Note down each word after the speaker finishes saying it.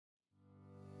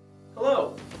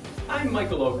I'm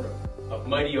Michael Okrug of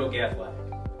Mighty Oak Athletic.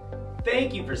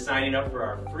 Thank you for signing up for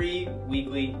our free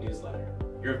weekly newsletter.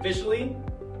 You're officially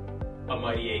a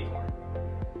Mighty Acorn.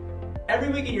 Every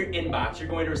week in your inbox, you're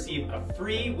going to receive a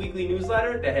free weekly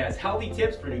newsletter that has healthy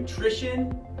tips for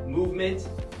nutrition, movement,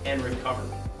 and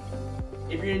recovery.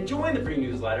 If you're enjoying the free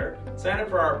newsletter, sign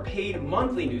up for our paid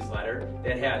monthly newsletter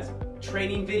that has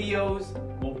training videos,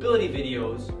 mobility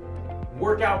videos,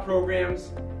 workout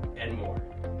programs, and more.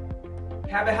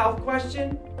 Have a health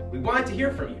question? We want to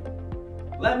hear from you.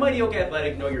 Let Mighty Oak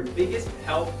Athletic know your biggest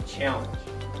health challenge,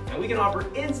 and we can offer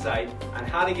insight on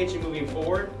how to get you moving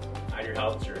forward on your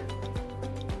health journey.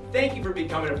 Thank you for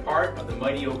becoming a part of the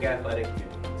Mighty Oak Athletic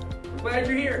community. We're glad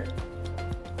you're here.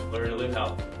 Learn to live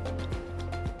healthy.